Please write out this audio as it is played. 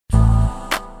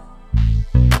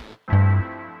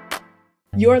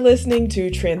You're listening to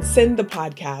Transcend the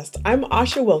Podcast. I'm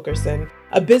Asha Wilkerson,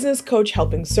 a business coach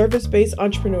helping service-based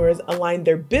entrepreneurs align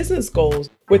their business goals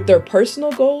with their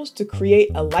personal goals to create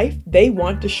a life they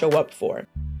want to show up for.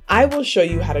 I will show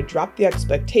you how to drop the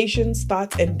expectations,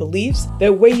 thoughts, and beliefs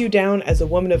that weigh you down as a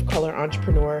woman of color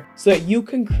entrepreneur so that you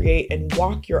can create and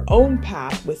walk your own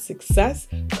path with success,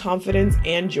 confidence,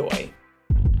 and joy.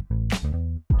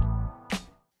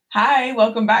 Hi,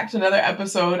 welcome back to another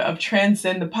episode of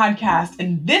Transcend the Podcast.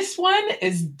 And this one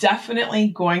is definitely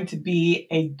going to be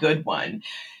a good one.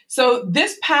 So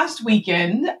this past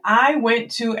weekend, I went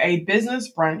to a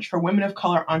business brunch for women of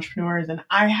color entrepreneurs, and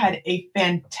I had a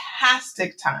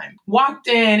fantastic time. Walked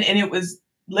in and it was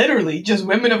literally just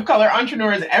women of color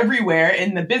entrepreneurs everywhere.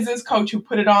 And the business coach who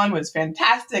put it on was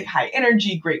fantastic, high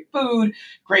energy, great food,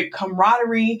 great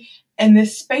camaraderie. And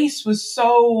this space was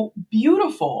so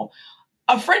beautiful.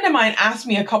 A friend of mine asked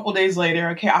me a couple days later,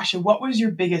 okay, Asha, what was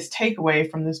your biggest takeaway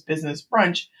from this business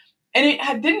brunch? And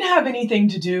it didn't have anything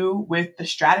to do with the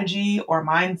strategy or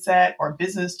mindset or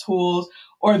business tools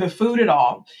or the food at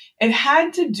all. It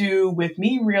had to do with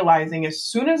me realizing as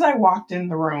soon as I walked in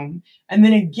the room, and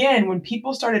then again, when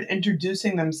people started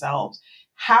introducing themselves,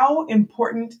 how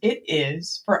important it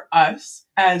is for us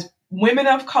as women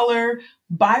of color,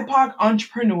 BIPOC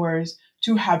entrepreneurs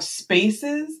to have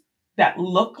spaces that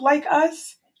look like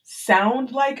us,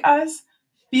 sound like us,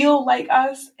 feel like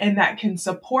us, and that can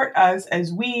support us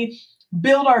as we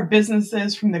build our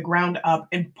businesses from the ground up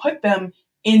and put them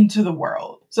into the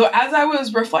world. So as I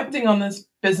was reflecting on this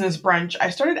business brunch, I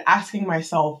started asking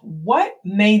myself, what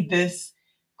made this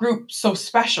group so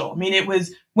special? I mean, it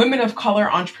was women of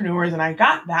color entrepreneurs, and I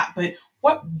got that, but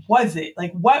what was it?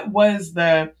 Like, what was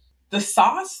the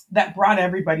sauce that brought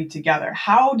everybody together?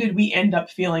 How did we end up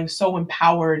feeling so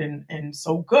empowered and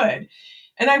so good?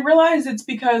 And I realized it's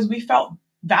because we felt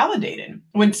validated.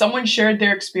 When someone shared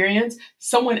their experience,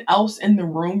 someone else in the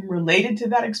room related to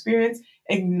that experience,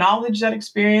 acknowledged that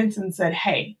experience and said,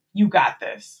 hey, you got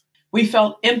this. We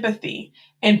felt empathy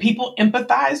and people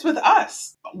empathized with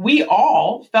us. We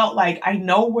all felt like, I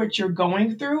know what you're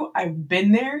going through. I've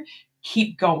been there.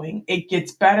 Keep going. It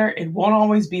gets better. It won't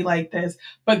always be like this.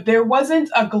 But there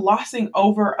wasn't a glossing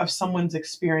over of someone's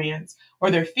experience or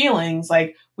their feelings.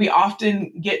 Like we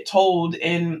often get told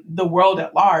in the world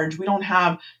at large, we don't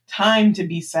have time to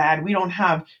be sad. We don't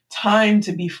have time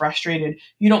to be frustrated.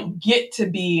 You don't get to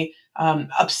be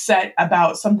upset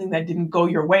about something that didn't go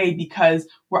your way because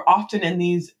we're often in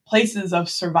these places of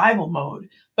survival mode.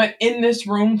 But in this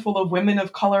room full of women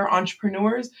of color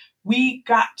entrepreneurs, we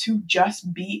got to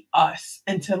just be us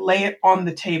and to lay it on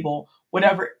the table,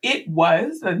 whatever it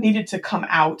was that needed to come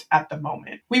out at the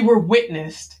moment. We were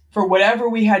witnessed for whatever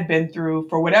we had been through,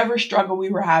 for whatever struggle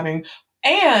we were having,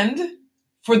 and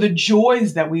for the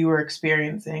joys that we were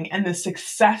experiencing and the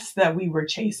success that we were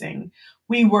chasing.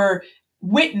 We were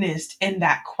witnessed in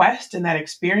that quest and that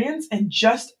experience. And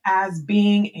just as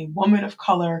being a woman of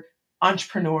color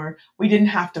entrepreneur, we didn't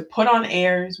have to put on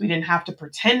airs. We didn't have to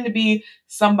pretend to be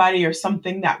somebody or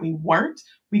something that we weren't.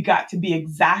 We got to be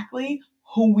exactly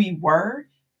who we were,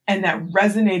 and that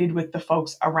resonated with the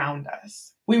folks around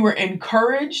us. We were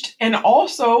encouraged and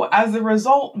also, as a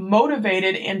result,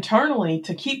 motivated internally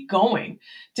to keep going,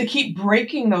 to keep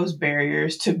breaking those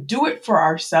barriers, to do it for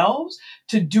ourselves,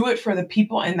 to do it for the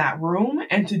people in that room,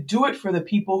 and to do it for the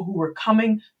people who were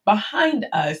coming behind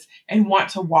us and want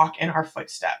to walk in our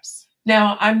footsteps.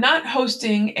 Now, I'm not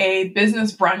hosting a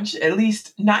business brunch, at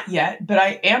least not yet, but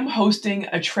I am hosting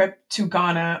a trip to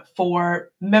Ghana for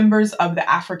members of the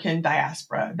African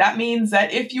diaspora. That means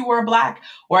that if you are Black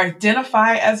or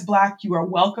identify as Black, you are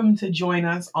welcome to join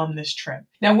us on this trip.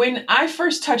 Now, when I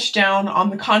first touched down on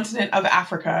the continent of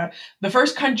Africa, the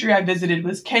first country I visited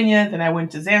was Kenya, then I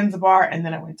went to Zanzibar, and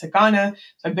then I went to Ghana.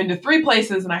 So I've been to 3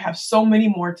 places and I have so many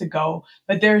more to go.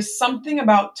 But there's something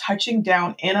about touching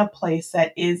down in a place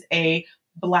that is a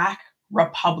Black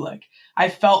republic. I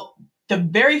felt the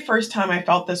very first time I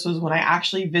felt this was when I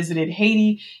actually visited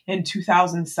Haiti in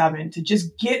 2007, to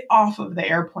just get off of the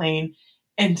airplane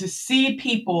and to see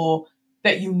people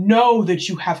that you know that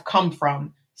you have come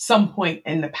from some point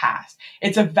in the past.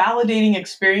 It's a validating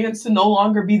experience to no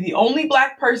longer be the only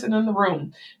Black person in the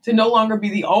room, to no longer be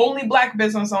the only Black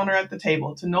business owner at the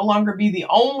table, to no longer be the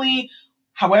only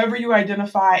however you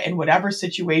identify in whatever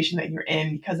situation that you're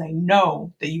in, because I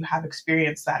know that you have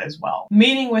experienced that as well.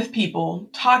 Meeting with people,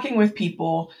 talking with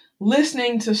people,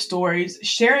 listening to stories,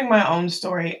 sharing my own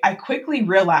story, I quickly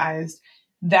realized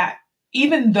that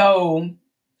even though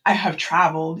I have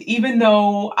traveled, even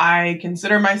though I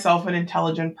consider myself an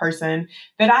intelligent person,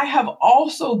 that I have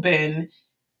also been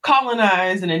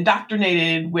colonized and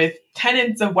indoctrinated with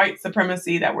tenets of white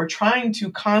supremacy that we're trying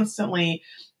to constantly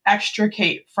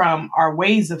extricate from our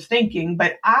ways of thinking.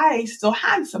 But I still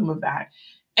had some of that.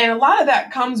 And a lot of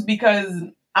that comes because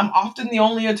I'm often the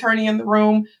only attorney in the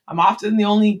room. I'm often the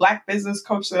only Black business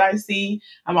coach that I see.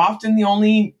 I'm often the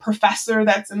only professor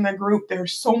that's in the group.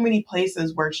 There's so many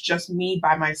places where it's just me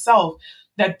by myself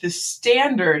that the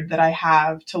standard that I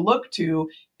have to look to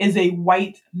is a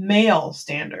white male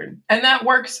standard. And that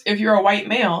works if you're a white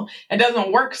male. It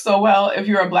doesn't work so well if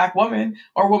you're a Black woman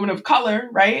or woman of color,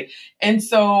 right? And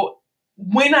so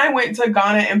when I went to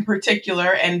Ghana in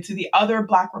particular and to the other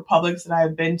Black republics that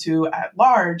I've been to at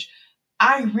large,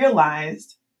 I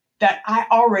realized that I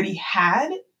already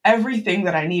had everything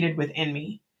that I needed within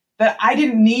me, that I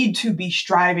didn't need to be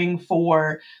striving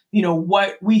for,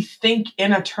 what we think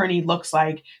an attorney looks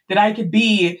like, that I could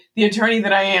be the attorney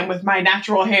that I am with my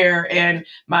natural hair and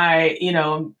my,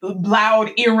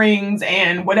 loud earrings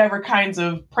and whatever kinds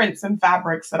of prints and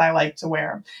fabrics that I like to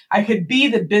wear. I could be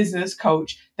the business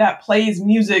coach that plays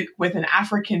music with an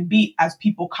African beat as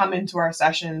people come into our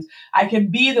sessions. I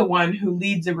could be the one who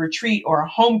leads a retreat or a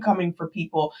homecoming for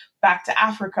people back to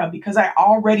Africa because I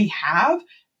already have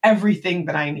everything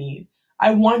that I need.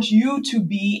 I want you to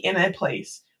be in a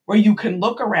place where you can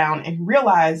look around and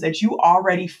realize that you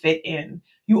already fit in.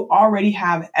 You already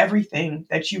have everything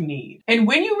that you need. And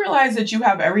when you realize that you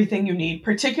have everything you need,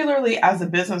 particularly as a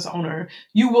business owner,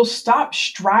 you will stop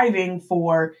striving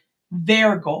for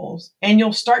their goals and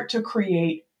you'll start to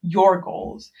create your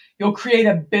goals. You'll create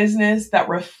a business that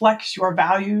reflects your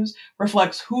values,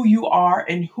 reflects who you are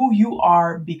and who you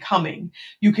are becoming.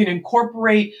 You can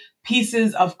incorporate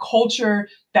pieces of culture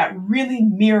that really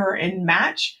mirror and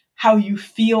match how you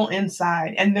feel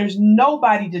inside. And there's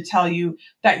nobody to tell you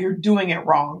that you're doing it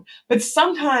wrong. But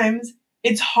sometimes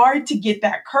it's hard to get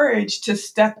that courage to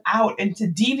step out and to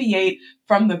deviate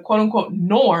from the quote unquote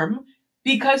norm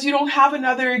because you don't have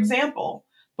another example.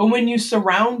 But when you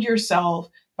surround yourself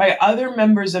by other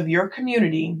members of your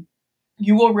community,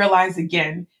 you will realize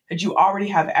again that you already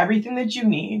have everything that you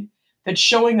need, that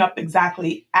showing up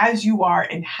exactly as you are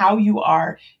and how you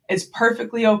are is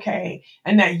perfectly okay,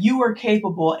 and that you are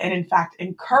capable and in fact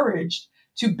encouraged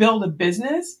to build a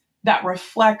business that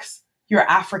reflects your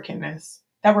Africanness,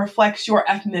 that reflects your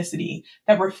ethnicity,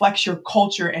 that reflects your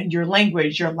culture and your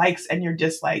language, your likes and your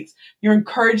dislikes. You're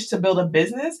encouraged to build a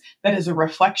business that is a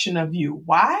reflection of you.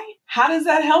 Why? How does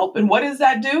that help? And what does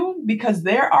that do? Because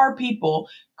there are people,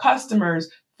 customers,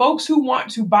 folks who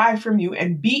want to buy from you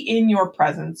and be in your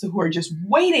presence, who are just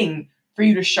waiting for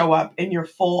you to show up in your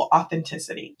full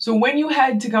authenticity. So when you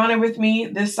head to Ghana with me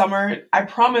this summer, I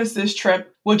promise this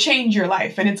trip will change your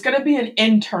life, and it's going to be an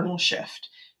internal shift.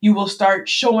 You will start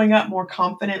showing up more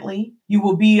confidently. You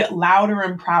will be louder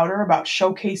and prouder about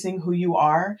showcasing who you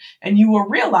are. And you will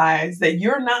realize that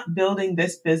you're not building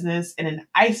this business in an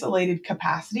isolated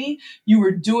capacity. You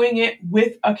are doing it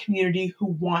with a community who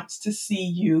wants to see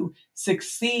you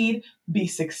succeed, be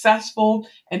successful,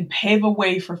 and pave a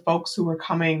way for folks who are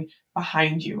coming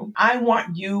behind you. I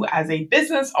want you as a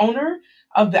business owner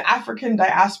of the African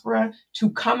diaspora to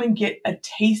come and get a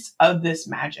taste of this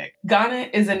magic. Ghana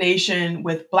is a nation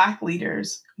with Black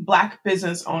leaders, Black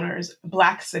business owners,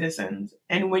 Black citizens.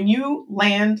 And when you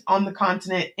land on the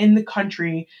continent, in the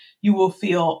country, you will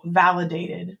feel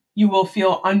validated. You will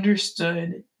feel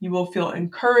understood. You will feel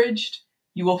encouraged.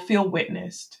 You will feel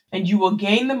witnessed. And you will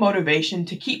gain the motivation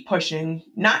to keep pushing,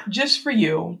 not just for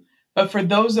you, but for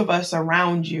those of us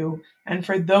around you and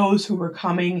for those who are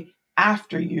coming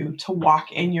after you to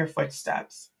walk in your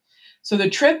footsteps. So the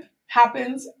trip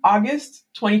happens August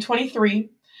 2023.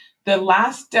 The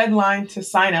last deadline to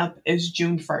sign up is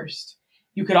June 1st.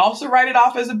 You could also write it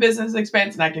off as a business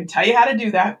expense, and I can tell you how to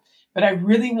do that. But I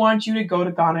really want you to go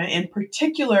to Ghana, in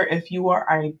particular if you are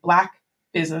a Black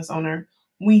business owner.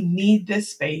 We need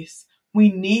this space. We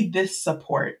need this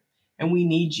support, and we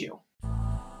need you.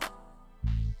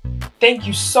 Thank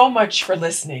you so much for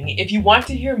listening. If you want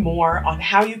to hear more on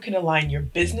how you can align your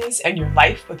business and your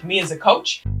life with me as a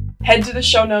coach, head to the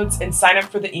show notes and sign up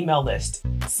for the email list.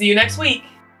 See you next week.